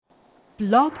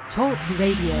Blog Talk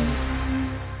Radio.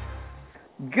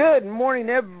 Good morning,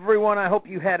 everyone. I hope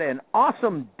you had an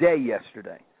awesome day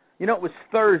yesterday. You know, it was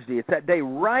Thursday. It's that day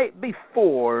right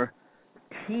before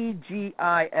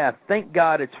TGIF. Thank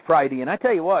God it's Friday. And I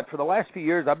tell you what, for the last few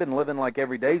years, I've been living like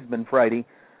every day's been Friday.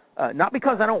 Not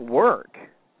because I don't work,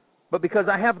 but because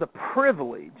I have the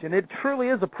privilege, and it truly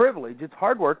is a privilege. It's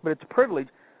hard work, but it's a privilege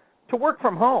to work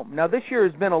from home. Now, this year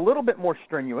has been a little bit more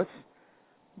strenuous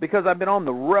because I've been on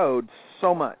the road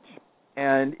so much,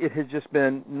 and it has just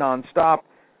been nonstop.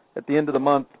 At the end of the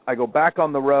month, I go back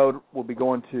on the road. We'll be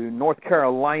going to North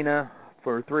Carolina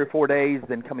for 3 or 4 days,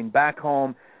 then coming back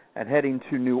home and heading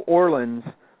to New Orleans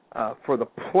for the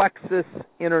Plexus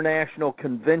International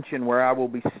Convention, where I will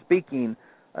be speaking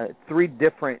 3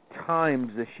 different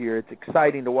times this year. It's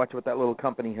exciting to watch what that little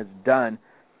company has done.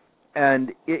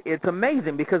 And it's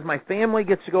amazing because my family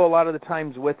gets to go a lot of the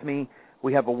times with me.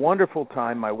 We have a wonderful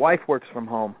time. My wife works from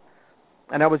home.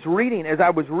 And as I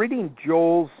was reading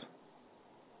Joel's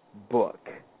book,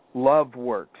 Love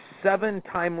Works, 7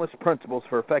 Timeless Principles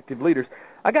for Effective Leaders,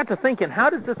 I got to thinking, how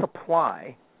does this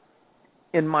apply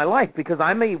in my life? Because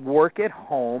I'm a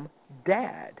work-at-home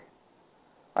dad.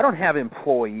 I don't have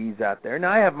employees out there.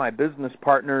 Now, I have my business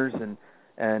partners,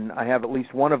 and I have at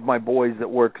least one of my boys that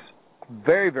works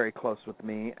very, very close with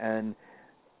me, and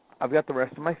I've got the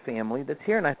rest of my family that's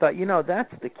here. And I thought,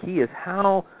 that's the key, is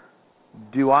how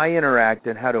do I interact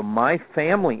and how do my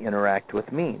family interact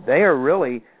with me? They are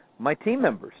really my team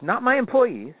members, not my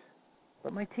employees,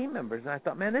 but my team members. And I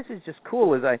thought, man, this is just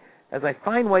cool as I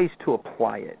find ways to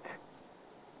apply it.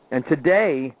 And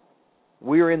today,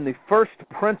 we are in the first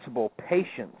principle,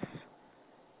 patience.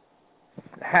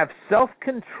 Have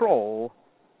self-control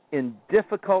in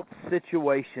difficult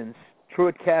situations.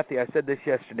 Truett Cathy, I said this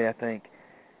yesterday, I think.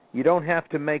 You don't have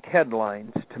to make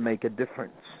headlines to make a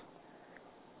difference.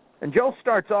 And Joel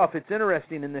starts off, it's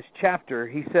interesting in this chapter,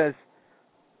 he says,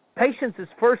 patience is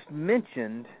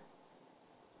mentioned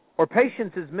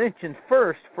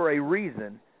first for a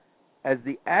reason as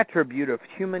the attribute of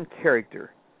human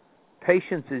character.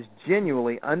 Patience is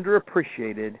genuinely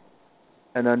underappreciated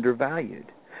and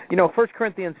undervalued. 1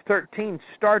 Corinthians 13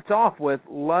 starts off with,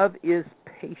 love is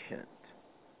patient.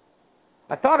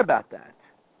 I thought about that.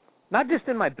 Not just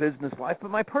in my business life, but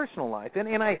my personal life.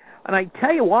 And I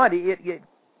tell you what,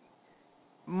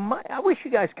 I wish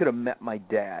you guys could have met my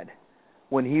dad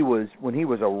when he was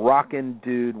a rockin'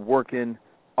 dude working.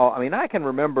 I can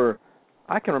remember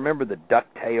the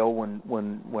ducktail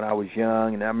when I was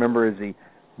young, and I remember as he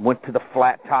went to the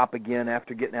flat top again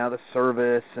after getting out of the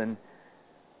service, and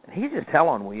he's just hell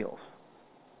on wheels.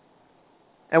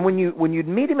 And when you'd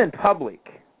meet him in public,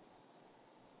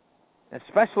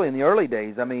 especially in the early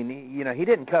days, he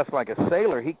didn't cuss like a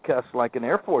sailor. He cussed like an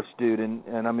Air Force dude,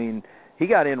 and he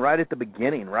got in right at the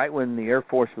beginning, right when the Air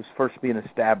Force was first being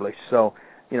established. So,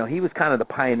 he was kind of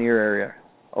the pioneer area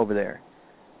over there.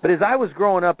 But as I was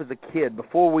growing up as a kid,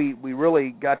 before we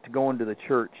really got to go into the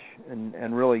church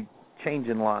and really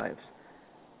changing lives,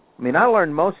 I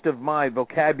learned most of my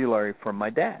vocabulary from my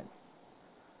dad.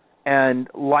 And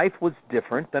life was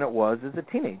different than it was as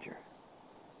a teenager.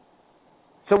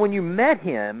 So when you met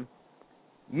him,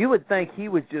 you would think he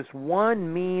was just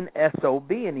one mean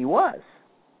SOB, and he was.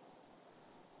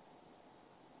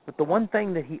 But the one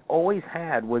thing that he always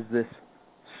had was this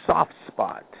soft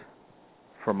spot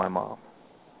for my mom.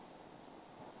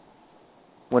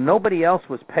 When nobody else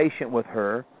was patient with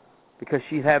her, because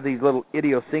she'd have these little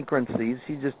idiosyncrasies,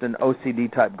 she's just an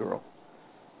OCD type girl,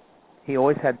 he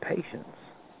always had patience.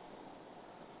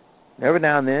 Every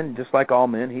now and then, just like all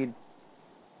men, he'd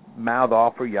mouth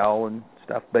off or yell and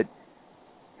stuff, but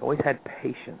he always had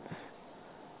patience.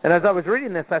 And as I was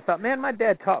reading this, I thought, man, my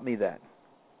dad taught me that.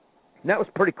 And that was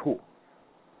pretty cool.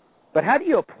 But how do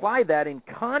you apply that in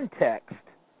context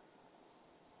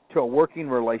to a working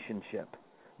relationship?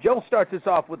 Joel starts us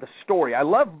off with a story. I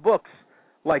love books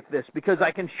like this because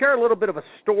I can share a little bit of a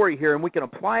story here and we can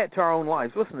apply it to our own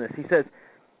lives. Listen to this. He says,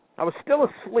 I was still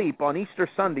asleep on Easter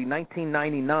Sunday,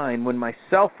 1999, when my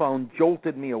cell phone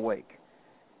jolted me awake.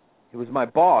 It was my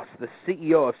boss, the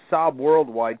CEO of Saab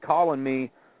Worldwide, calling me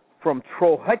from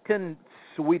Trollhättan,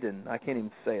 Sweden. I can't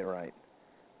even say it right.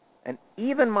 And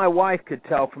even my wife could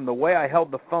tell from the way I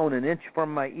held the phone an inch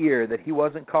from my ear that he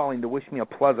wasn't calling to wish me a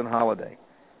pleasant holiday.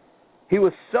 He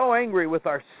was so angry with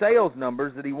our sales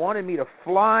numbers that he wanted me to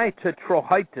fly to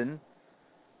Trollhättan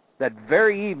that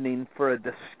very evening for a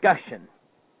discussion.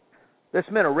 This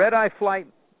meant a red-eye flight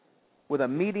with a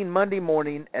meeting Monday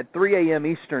morning at 3 a.m.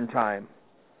 Eastern Time.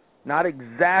 Not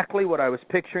exactly what I was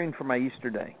picturing for my Easter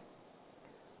day.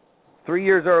 3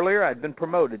 years earlier, I'd been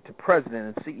promoted to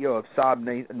president and CEO of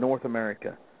Saab North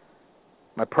America.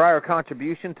 My prior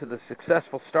contribution to the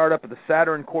successful startup of the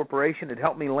Saturn Corporation had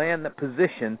helped me land that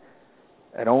position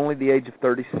at only the age of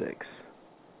 36.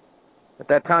 At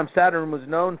that time, Saturn was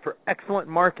known for excellent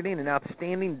marketing and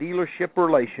outstanding dealership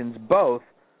relations, both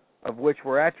of which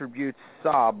were attributes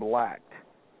Saab lacked.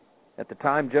 At the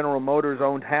time, General Motors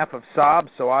owned half of Saab,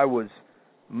 so I was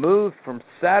moved from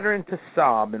Saturn to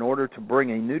Saab in order to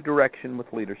bring a new direction with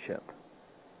leadership.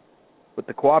 With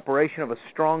the cooperation of a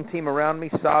strong team around me,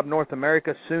 Saab North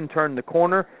America soon turned the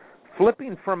corner,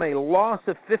 flipping from a loss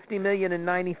of $50 million in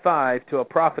 '95 to a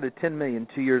profit of $10 million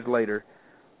 2 years later.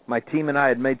 My team and I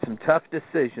had made some tough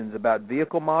decisions about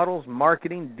vehicle models,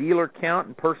 marketing, dealer count,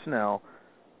 and personnel,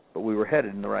 but we were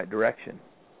headed in the right direction.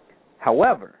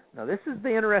 However, now this is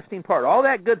the interesting part, all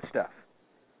that good stuff.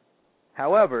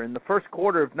 However, in the first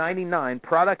quarter of '99,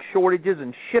 product shortages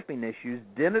and shipping issues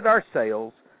dented our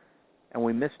sales, and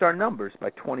we missed our numbers by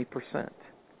 20%.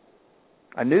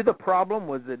 I knew the problem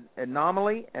was an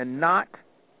anomaly and not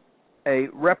a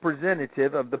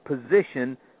representative of the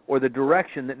position or the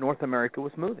direction that North America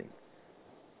was moving.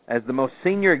 As the most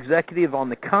senior executive on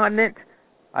the continent,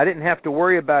 I didn't have to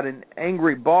worry about an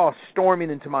angry boss storming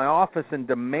into my office and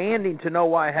demanding to know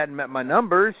why I hadn't met my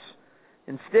numbers.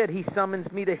 Instead, he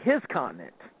summons me to his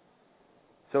continent.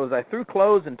 So as I threw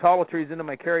clothes and toiletries into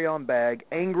my carry-on bag,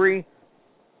 anger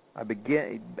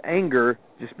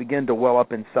just began to well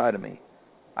up inside of me.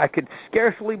 I could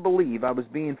scarcely believe I was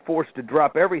being forced to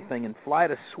drop everything and fly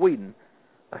to Sweden,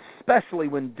 especially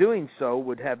when doing so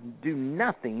would do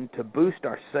nothing to boost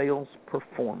our sales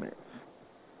performance.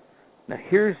 Now,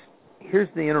 here's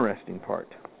the interesting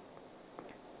part.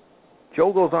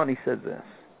 Joel goes on, he says this.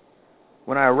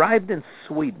 When I arrived in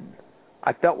Sweden,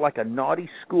 I felt like a naughty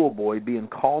schoolboy being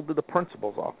called to the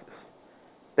principal's office.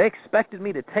 They expected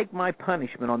me to take my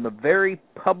punishment on the very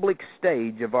public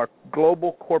stage of our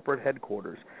global corporate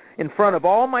headquarters, in front of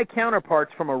all my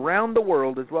counterparts from around the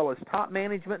world, as well as top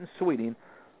management in Sweden.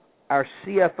 Our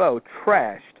CFO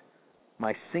trashed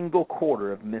my single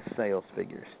quarter of missed sales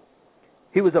figures.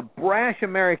 He was a brash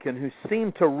American who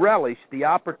seemed to relish the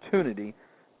opportunity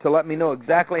to let me know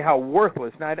exactly how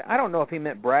worthless. Now, I don't know if he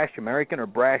meant brash American or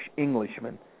brash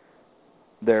Englishman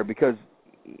there, because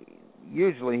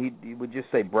usually he would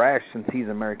just say brash since he's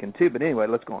American too. But anyway,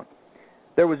 let's go on.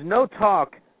 There was no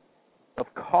talk of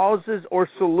causes or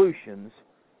solutions,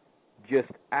 just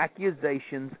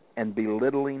accusations and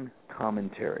belittling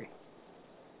commentary.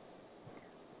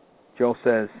 Joel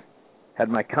says, had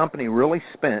my company really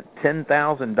spent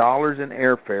 $10,000 in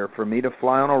airfare for me to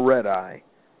fly on a red-eye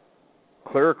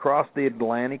clear across the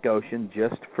Atlantic Ocean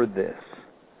just for this?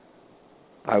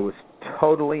 I was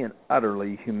totally and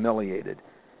utterly humiliated.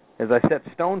 As I sat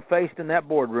stone-faced in that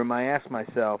boardroom, I asked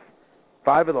myself,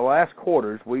 5 of the last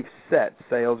quarters we've set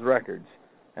sales records,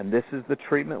 and this is the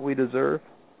treatment we deserve?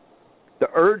 The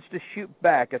urge to shoot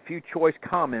back a few choice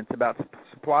comments about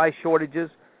supply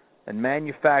shortages and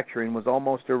manufacturing was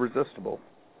almost irresistible.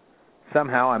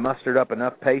 Somehow I mustered up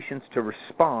enough patience to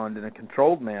respond in a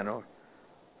controlled manner,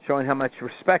 showing how much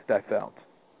respect I felt.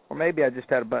 Or maybe I just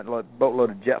had a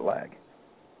boatload of jet lag.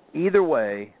 Either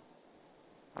way,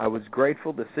 I was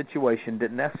grateful the situation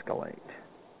didn't escalate.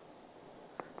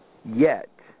 Yet,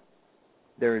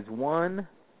 there is one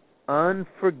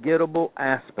unforgettable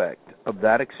aspect of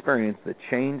that experience that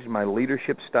changed my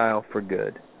leadership style for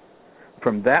good.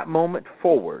 From that moment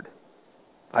forward,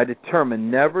 I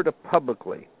determined never to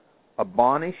publicly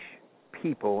admonish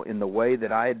people in the way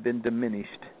that I had been diminished,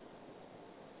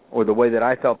 or the way that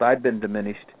I felt I'd been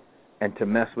diminished, and to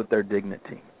mess with their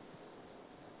dignity.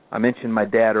 I mentioned my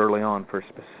dad early on for a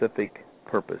specific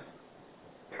purpose.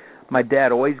 My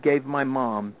dad always gave my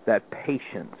mom that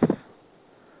patience,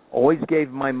 always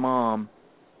gave my mom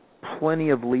plenty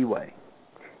of leeway.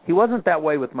 He wasn't that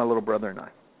way with my little brother and I.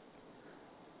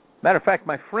 Matter of fact,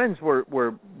 my friends were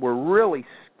really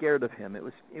scared of him. It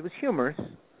was humorous,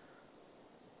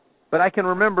 but I can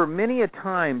remember many a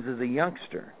times as a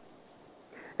youngster,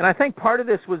 and I think part of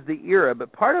this was the era,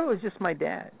 but part of it was just my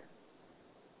dad.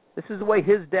 This is the way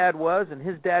his dad was, and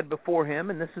his dad before him,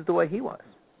 and this is the way he was.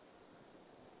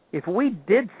 If we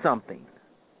did something,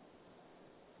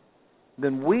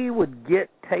 then we would get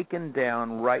taken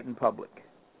down right in public.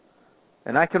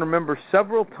 And I can remember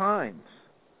several times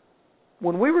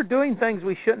when we were doing things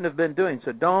we shouldn't have been doing,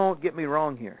 so don't get me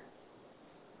wrong here,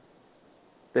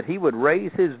 that he would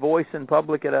raise his voice in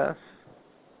public at us,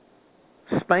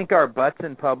 spank our butts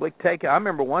in public. I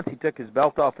remember once he took his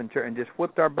belt off in church and just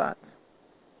whipped our butts.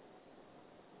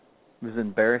 It was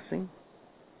embarrassing.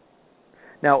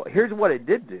 Now, here's what it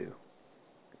did do.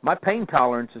 My pain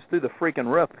tolerance is through the freaking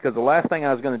roof, because the last thing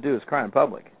I was going to do is cry in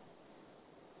public.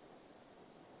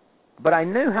 But I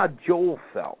knew how Joel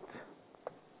felt.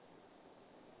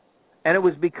 And it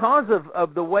was because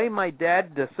of the way my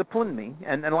dad disciplined me.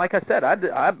 And like I said, I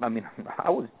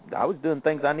was doing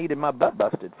things I needed my butt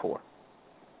busted for.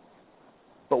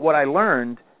 But what I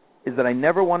learned is that I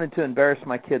never wanted to embarrass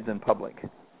my kids in public.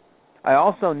 I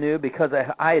also knew, because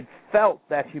I had felt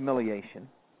that humiliation,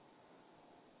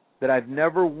 that I've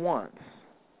never once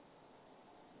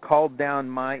called down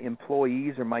my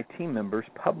employees or my team members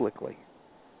publicly.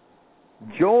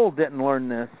 Joel didn't learn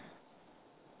this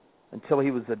until he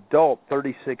was adult,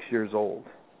 36 years old.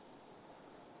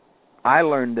 I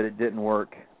learned that it didn't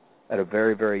work at a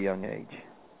very, very young age.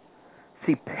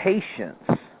 See,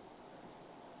 patience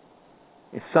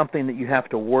is something that you have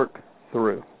to work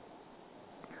through.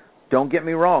 Don't get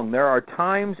me wrong, there are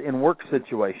times in work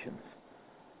situations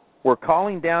where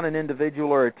calling down an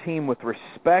individual or a team with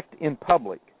respect in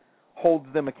public holds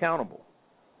them accountable.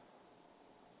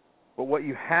 But what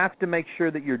you have to make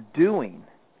sure that you're doing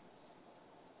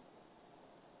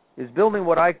is building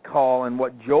what I call and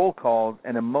what Joel calls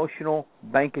an emotional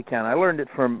bank account. I learned it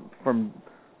from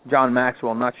John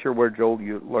Maxwell. I'm not sure where, Joel,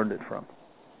 you learned it from.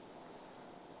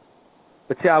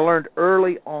 But see, I learned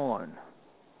early on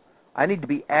I need to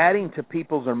be adding to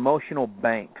people's emotional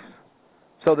banks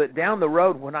so that down the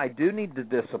road when I do need to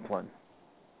discipline,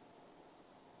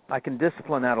 I can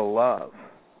discipline out of love.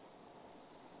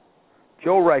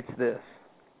 Joel writes this: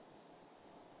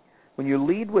 when you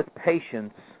lead with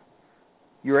patience,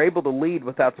 you're able to lead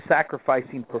without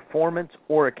sacrificing performance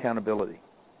or accountability.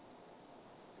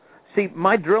 See,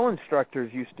 my drill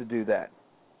instructors used to do that.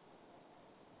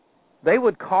 They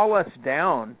would call us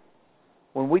down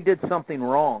when we did something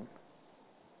wrong.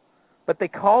 But they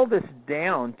called us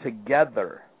down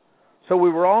together. So we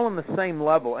were all on the same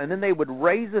level. And then they would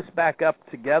raise us back up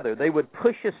together. They would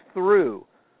push us through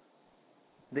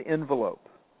the envelope.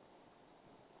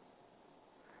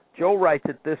 Joel writes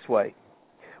it this way: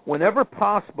 whenever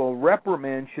possible,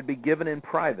 reprimand should be given in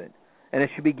private, and it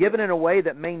should be given in a way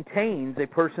that maintains a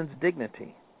person's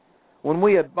dignity. When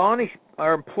we admonish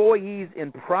our employees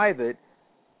in private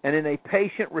and in a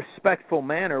patient, respectful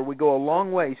manner, we go a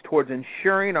long ways towards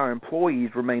ensuring our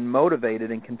employees remain motivated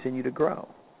and continue to grow.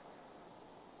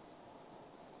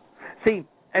 See,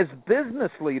 as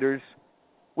business leaders,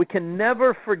 we can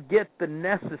never forget the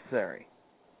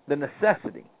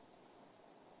necessity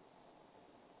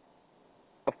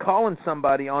of calling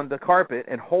somebody on the carpet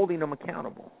and holding them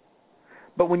accountable.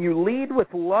 But when you lead with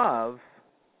love,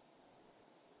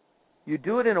 you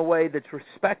do it in a way that's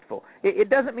respectful. It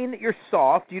doesn't mean that you're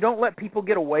soft. You don't let people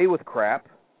get away with crap.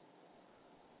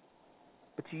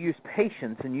 But you use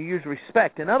patience and you use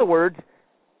respect. In other words,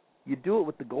 you do it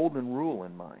with the golden rule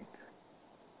in mind.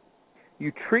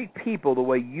 You treat people the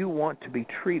way you want to be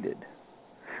treated.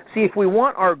 See, if we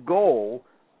want our goal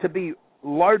to be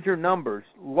larger numbers,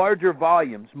 larger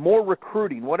volumes, more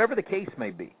recruiting, whatever the case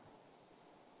may be,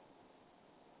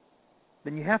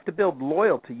 then you have to build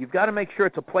loyalty. You've got to make sure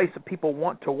it's a place that people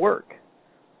want to work.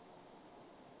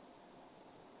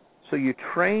 So you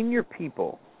train your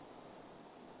people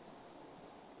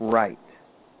right.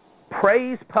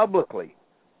 Praise publicly,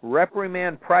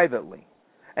 reprimand privately.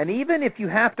 And even if you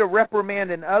have to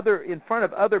reprimand in front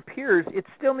of other peers, it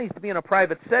still needs to be in a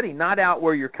private setting, not out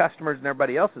where your customers and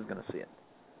everybody else is going to see it.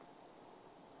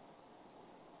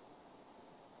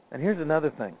 And here's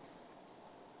another thing.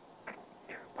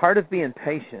 Part of being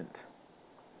patient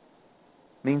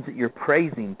means that you're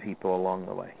praising people along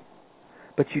the way.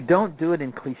 But you don't do it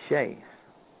in cliches.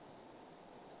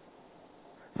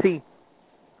 See,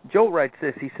 Joel writes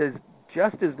this. He says,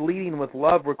 just as leading with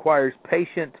love requires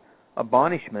patient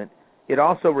admonishment, it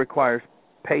also requires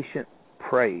patient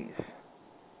praise.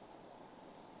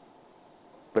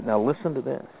 But now listen to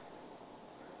this.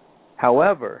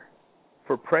 However,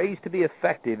 for praise to be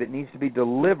effective, it needs to be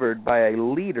delivered by a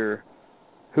leader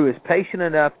who is patient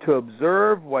enough to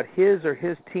observe what his or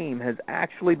his team has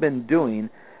actually been doing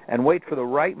and wait for the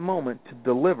right moment to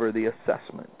deliver the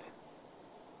assessment.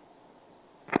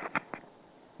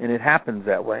 And it happens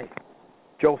that way.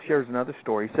 Joel shares another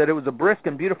story. He said, it was a brisk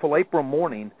and beautiful April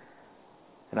morning,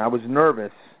 and I was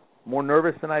nervous, more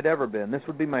nervous than I'd ever been. This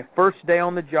would be my first day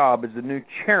on the job as the new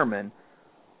chairman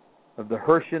of the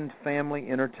Hershend Family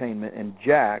Entertainment, and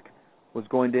Jack was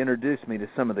going to introduce me to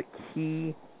some of the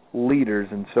key leaders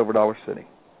in Silver Dollar City.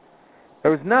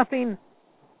 There was nothing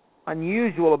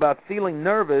unusual about feeling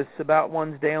nervous about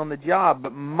one's day on the job,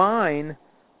 but mine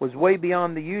was way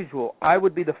beyond the usual. I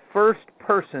would be the first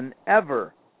person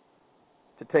ever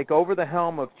to take over the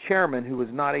helm of chairman who was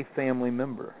not a family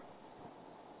member.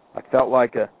 I felt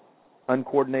like a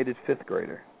uncoordinated fifth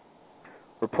grader.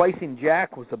 Replacing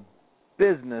Jack was a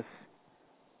business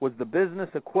was the business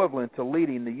equivalent to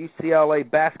leading the UCLA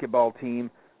basketball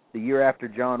team the year after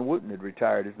John Wooten had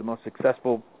retired as the most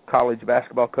successful college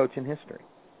basketball coach in history.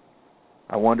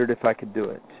 I wondered if I could do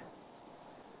it.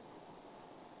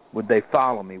 Would they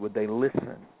follow me? Would they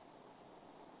listen?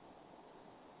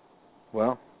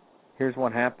 Well, here's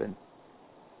what happened.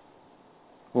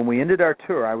 When we ended our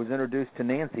tour, I was introduced to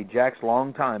Nancy, Jack's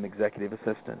longtime executive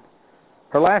assistant.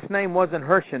 Her last name wasn't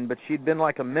Hershen, but she'd been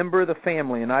like a member of the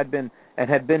family, and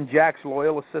had been Jack's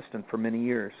loyal assistant for many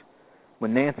years.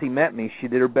 When Nancy met me, she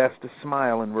did her best to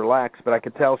smile and relax, but I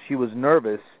could tell she was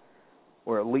nervous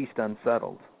or at least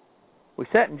unsettled. We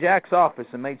sat in Jack's office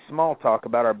and made small talk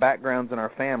about our backgrounds and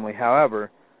our family.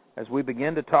 However, as we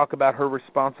began to talk about her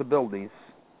responsibilities,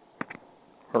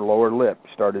 her lower lip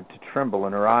started to tremble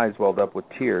and her eyes welled up with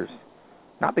tears.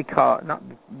 Not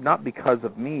because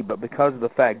of me, but because of the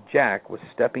fact Jack was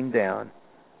stepping down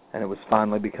and it was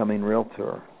finally becoming real to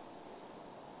her.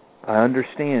 I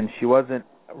understand she wasn't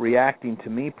reacting to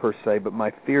me per se, but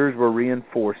my fears were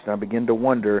reinforced, and I began to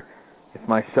wonder if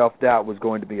my self-doubt was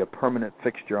going to be a permanent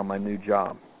fixture on my new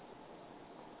job.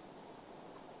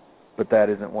 But that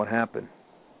isn't what happened.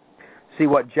 See,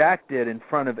 what Jack did in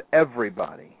front of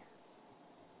everybody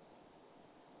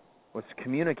was to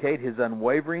communicate his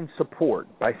unwavering support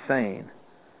by saying,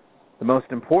 the most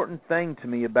important thing to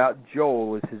me about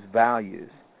Joel is his values.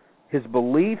 His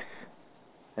beliefs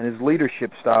and his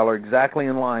leadership style are exactly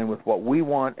in line with what we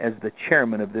want as the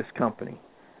chairman of this company.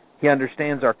 He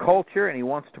understands our culture and he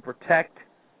wants to protect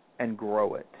and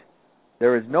grow it.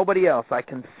 There is nobody else I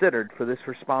considered for this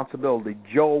responsibility.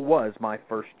 Joel was my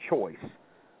first choice.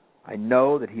 I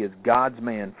know that he is God's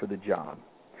man for the job.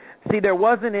 See, there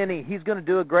wasn't any, he's going to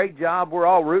do a great job, we're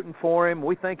all rooting for him,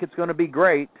 we think it's going to be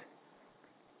great.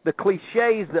 The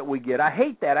cliches that we get, I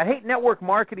hate that. I hate network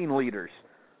marketing leaders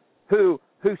who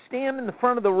stand in the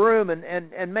front of the room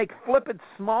and make flippant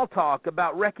small talk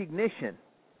about recognition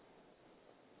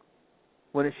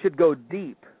when it should go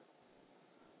deep.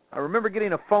 I remember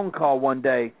getting a phone call one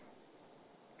day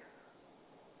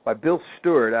by Bill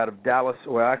Stewart out of Dallas,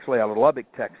 or actually out of Lubbock,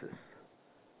 Texas.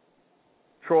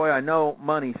 Troy, I know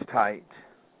money's tight.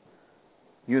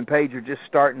 You and Paige are just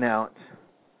starting out.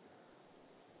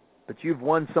 But you've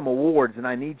won some awards, and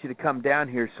I need you to come down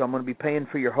here, so I'm going to be paying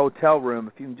for your hotel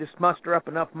room. If you can just muster up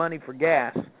enough money for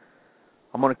gas,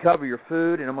 I'm going to cover your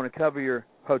food, and I'm going to cover your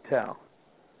hotel.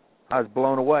 I was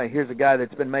blown away. Here's a guy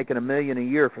that's been making $1 million a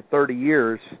year for 30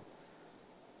 years,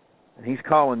 and he's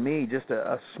calling me, just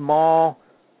a small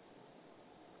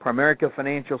Primerica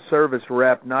financial service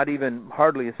rep, not even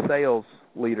hardly a sales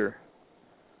leader.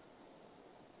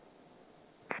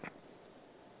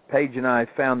 Paige and I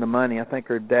found the money. I think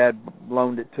her dad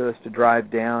loaned it to us to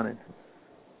drive down, and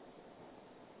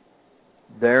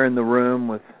there in the room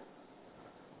with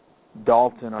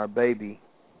Dalton, our baby,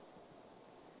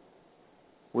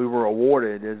 we were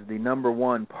awarded as the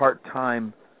 #1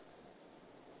 part-time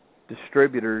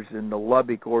distributors in the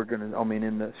Lubbock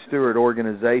in the Stewart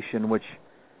organization, which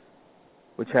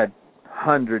had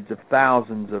hundreds of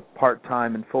thousands of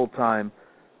part-time and full-time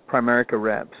Primerica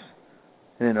reps.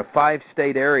 And in a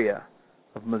 5-state area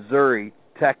of Missouri,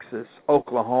 Texas,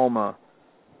 Oklahoma,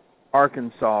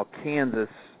 Arkansas, Kansas,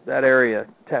 that area,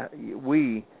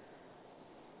 we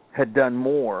had done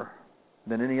more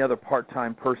than any other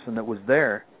part-time person that was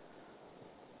there.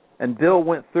 And Bill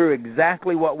went through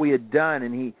exactly what we had done,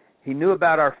 and he knew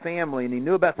about our family, and he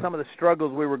knew about some of the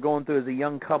struggles we were going through as a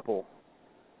young couple.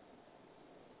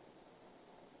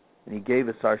 And he gave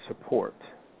us our support.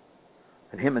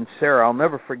 And him and Sarah, I'll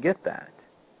never forget that.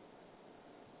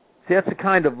 See, that's the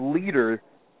kind of leader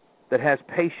that has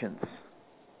patience.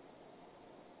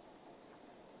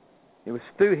 It was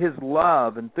through his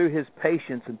love and through his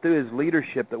patience and through his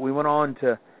leadership that we went on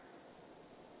to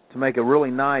make a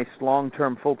really nice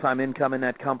long-term full-time income in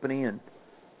that company, and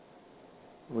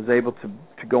was able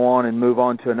to go on and move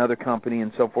on to another company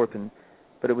and so forth.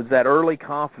 But it was that early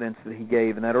confidence that he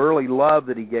gave and that early love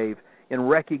that he gave in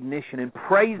recognition and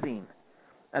praising.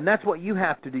 And that's what you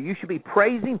have to do. You should be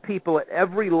praising people at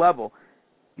every level.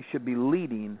 You should be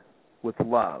leading with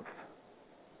love.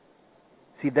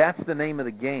 See, that's the name of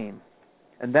the game.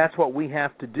 And that's what we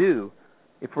have to do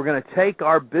if we're going to take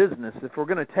our business, if we're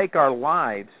going to take our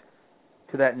lives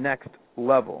to that next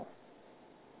level.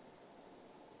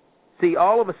 See,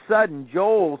 all of a sudden,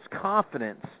 Joel's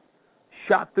confidence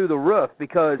shot through the roof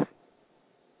because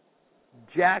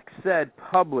Jack said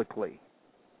publicly,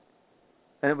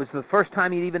 and it was the first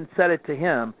time he'd even said it to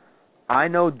him, I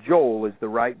know Joel is the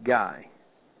right guy.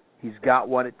 He's got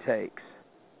what it takes.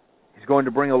 He's going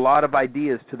to bring a lot of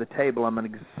ideas to the table. I'm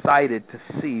excited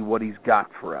to see what he's got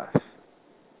for us.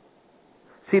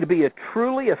 See, to be a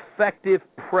truly effective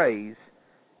praise,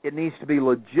 it needs to be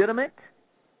legitimate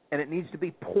and it needs to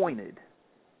be pointed.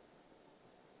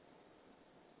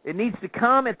 It needs to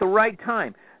come at the right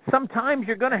time. Sometimes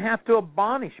you're going to have to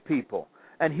admonish people.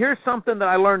 And here's something that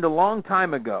I learned a long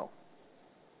time ago.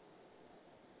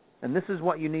 And this is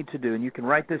what you need to do. And you can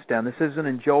write this down. This isn't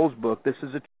in Joel's book. This is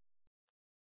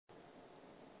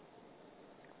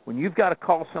when you've got to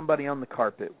call somebody on the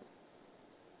carpet,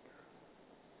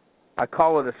 I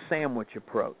call it a sandwich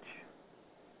approach.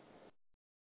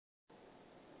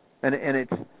 And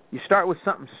it's, you start with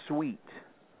something sweet.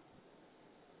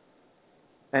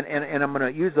 And I'm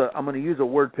going to use a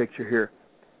word picture here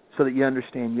so that you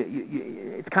understand.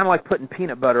 It's kind of like putting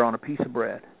peanut butter on a piece of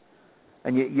bread.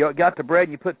 And you got the bread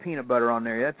and you put peanut butter on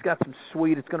there. That's got some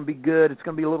sweet. It's going to be good. It's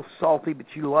going to be a little salty, but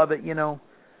you love it, you know.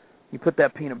 You put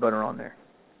that peanut butter on there.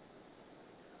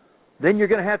 Then you're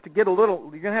going to have to get a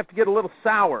little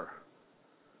sour.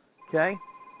 Okay?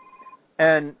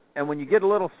 And when you get a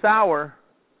little sour,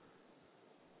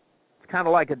 it's kind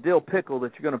of like a dill pickle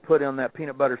that you're going to put on that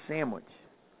peanut butter sandwich.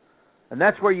 And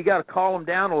that's where you got to call them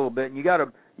down a little bit, and you got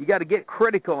to get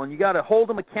critical, and you got to hold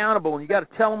them accountable, and you got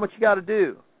to tell them what you got to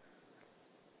do.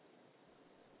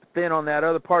 But then on that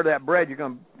other part of that bread, you're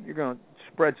going to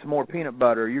spread some more peanut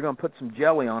butter. You're going to put some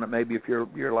jelly on it, maybe if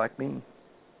you're like me.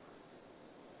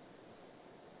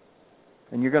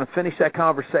 And you're going to finish that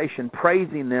conversation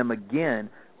praising them again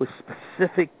with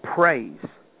specific praise,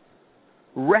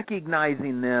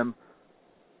 recognizing them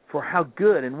for how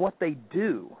good and what they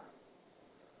do.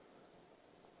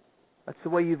 That's the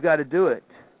way you've got to do it.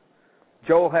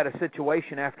 Joel had a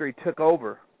situation after he took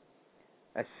over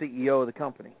as CEO of the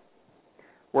company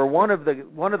where one of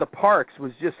the parks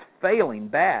was just failing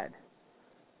bad.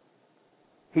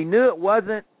 He knew it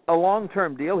wasn't a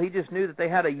long-term deal. He just knew that they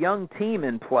had a young team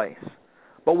in place.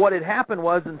 But what had happened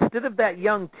was, instead of that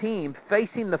young team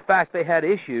facing the fact they had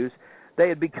issues, they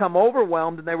had become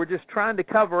overwhelmed and they were just trying to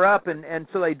cover up, and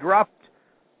so they dropped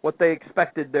what they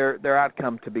expected their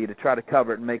outcome to be, to try to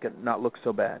cover it and make it not look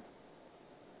so bad.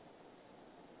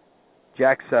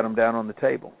 Jack sat him down on the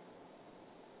table.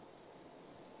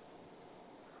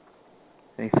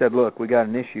 And he said, look, we got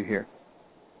an issue here.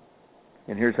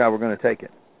 And here's how we're going to take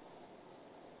it.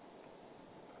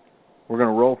 We're going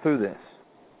to roll through this.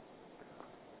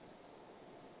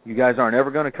 You guys aren't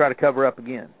ever going to try to cover up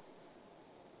again.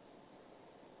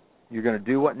 You're going to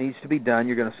do what needs to be done.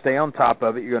 You're going to stay on top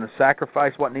of it. You're going to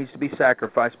sacrifice what needs to be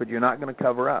sacrificed, but you're not going to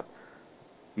cover up.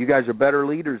 You guys are better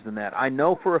leaders than that. I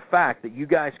know for a fact that you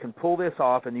guys can pull this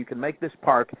off and you can make this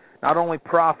park not only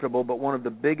profitable, but one of the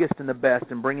biggest and the best,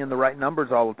 and bring in the right numbers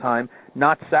all the time,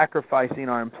 not sacrificing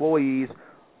our employees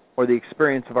or the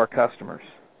experience of our customers.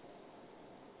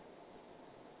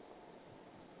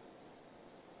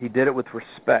 He did it with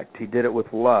respect. He did it with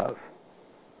love.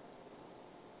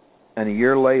 And a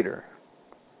year later,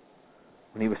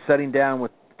 when he was sitting down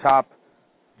with the top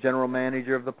general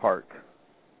manager of the park,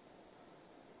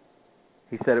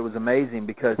 he said it was amazing,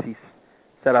 because he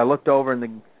said, I looked over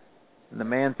and the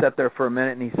man sat there for a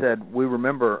minute and he said, we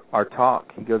remember our talk.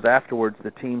 He goes, afterwards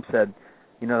the team said,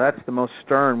 you know, that's the most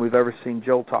stern we've ever seen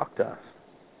Joel talk to us.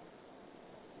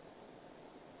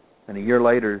 And a year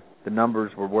later, the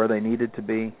numbers were where they needed to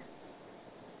be.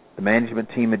 The management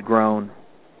team had grown.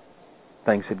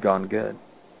 Things had gone good.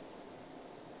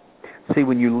 See,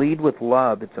 when you lead with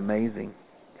love, it's amazing.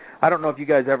 I don't know if you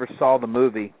guys ever saw the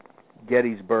movie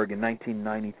Gettysburg in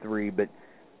 1993, but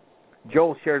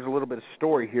Joel shares a little bit of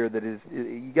story here that is,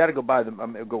 you got to go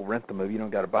go rent the movie. You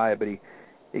don't got to buy it, but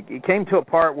it came to a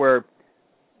part where it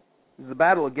was the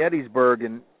Battle of Gettysburg,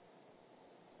 and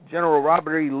General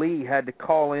Robert E. Lee had to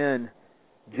call in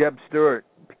Jeb Stuart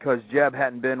because Jeb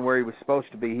hadn't been where he was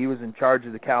supposed to be. He was in charge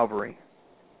of the cavalry.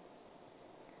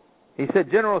 He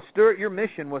said, General Stuart, your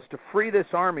mission was to free this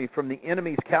army from the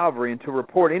enemy's cavalry and to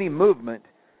report any movement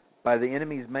by the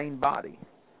enemy's main body.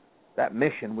 That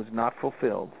mission was not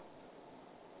fulfilled.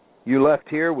 You left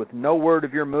here with no word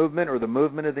of your movement or the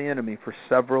movement of the enemy for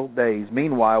several days.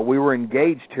 Meanwhile, we were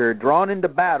engaged here, drawn into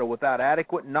battle without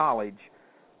adequate knowledge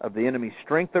of the enemy's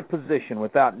strength or position,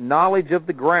 without knowledge of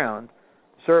the ground.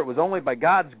 Sir, it was only by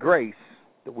God's grace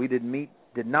that we did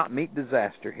not meet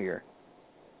disaster here.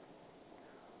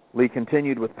 Lee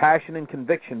continued with passion and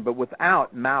conviction, but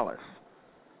without malice.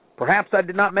 Perhaps I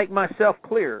did not make myself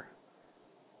clear.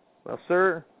 Well,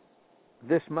 sir,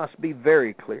 this must be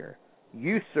very clear.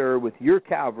 You, sir, with your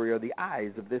cavalry are the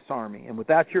eyes of this army, and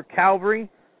without your cavalry,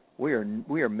 we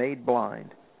are made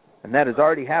blind. And that has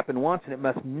already happened once, and it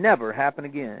must never happen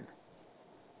again.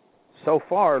 So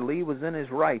far, Lee was in his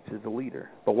rights as a leader.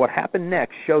 But what happened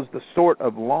next shows the sort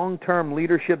of long-term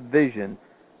leadership vision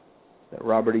that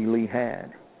Robert E. Lee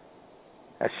had.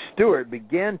 As Stewart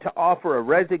began to offer a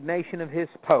resignation of his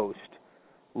post,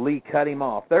 Lee cut him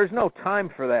off. There's no time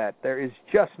for that. There is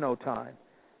just no time.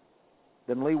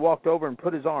 Then Lee walked over and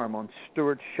put his arm on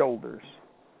Stewart's shoulders.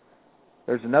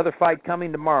 There's another fight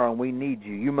coming tomorrow, and we need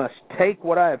you. You must take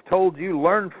what I have told you,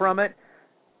 learn from it,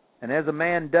 and as a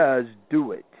man does,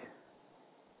 do it.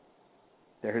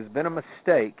 There has been a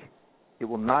mistake. It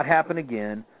will not happen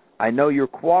again. I know your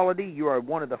quality. You are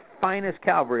one of the finest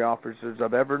cavalry officers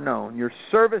I've ever known. Your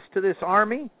service to this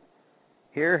army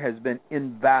here has been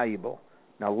invaluable.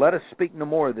 Now let us speak no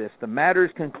more of this. The matter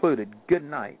is concluded. Good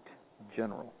night,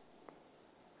 General.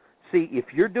 See, if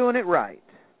you're doing it right,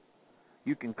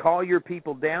 you can call your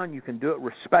people down. You can do it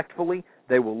respectfully.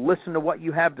 They will listen to what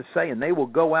you have to say, and they will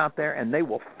go out there and they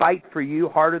will fight for you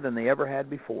harder than they ever had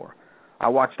before. I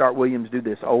watched Art Williams do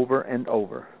this over and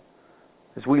over.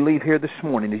 As we leave here this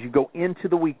morning, as you go into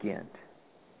the weekend,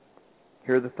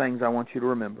 here are the things I want you to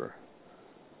remember.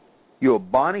 You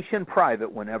admonish in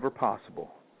private whenever possible.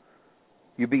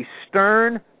 You be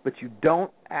stern, but you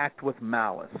don't act with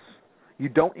malice. You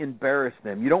don't embarrass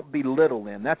them. You don't belittle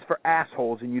them. That's for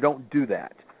assholes, and you don't do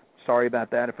that. Sorry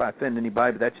about that if I offend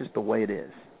anybody, but that's just the way it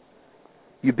is.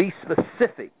 You be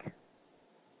specific.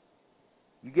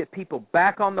 You get people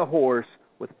back on the horse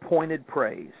with pointed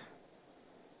praise.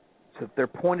 So if they're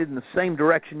pointed in the same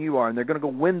direction you are, and they're going to go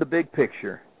win the big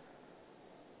picture,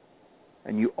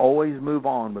 and you always move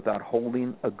on without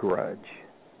holding a grudge.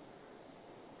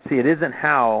 See, this isn't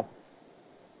how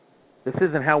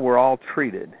we're all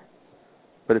treated,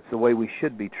 but it's the way we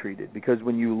should be treated. Because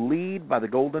when you lead by the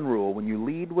golden rule, when you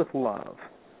lead with love,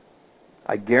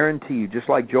 I guarantee you, just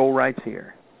like Joel writes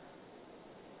here,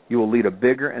 you will lead a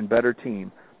bigger and better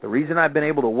team. The reason I've been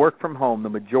able to work from home the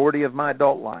majority of my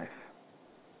adult life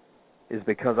is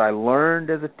because I learned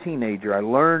as a teenager, I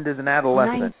learned as an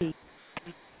adolescent,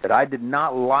 that I did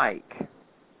not like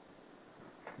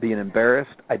being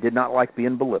embarrassed. I did not like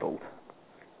being belittled.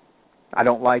 I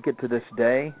don't like it to this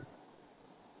day.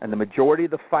 And the majority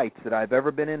of the fights that I've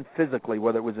ever been in physically,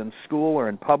 whether it was in school or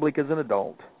in public as an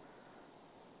adult,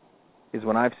 is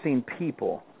when I've seen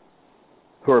people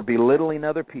who are belittling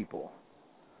other people,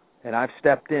 and I've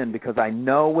stepped in because I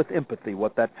know with empathy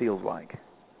what that feels like.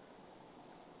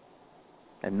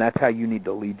 And that's how you need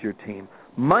to lead your team.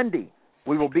 Monday,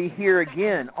 we will be here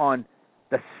again on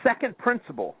the second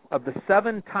principle of the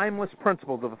 7 timeless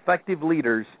principles of effective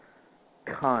leaders,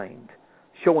 kind.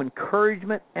 Show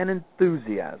encouragement and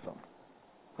enthusiasm.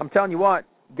 I'm telling you what,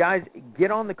 guys,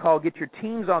 get on the call. Get your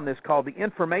teams on this call. The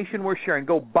information we're sharing.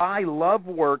 Go buy Love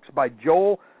Works by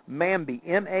Joel Manby,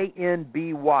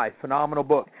 M-A-N-B-Y. Phenomenal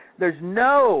book. There's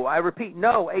no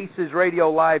Aces Radio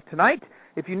Live tonight.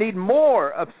 If you need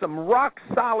more of some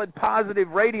rock-solid positive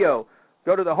radio,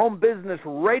 go to the Home Business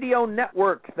Radio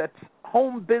Network. That's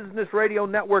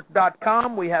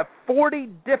homebusinessradionetwork.com. We have 40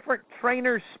 different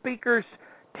trainers, speakers,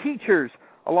 teachers,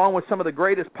 along with some of the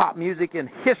greatest pop music in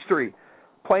history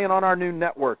playing on our new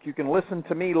network. You can listen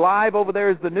to me live over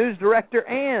there as the news director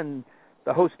and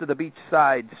the host of the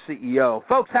Beachside CEO.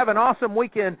 Folks, have an awesome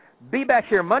weekend. Be back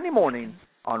here Monday morning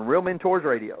on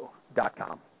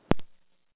RealMentorsRadio.com.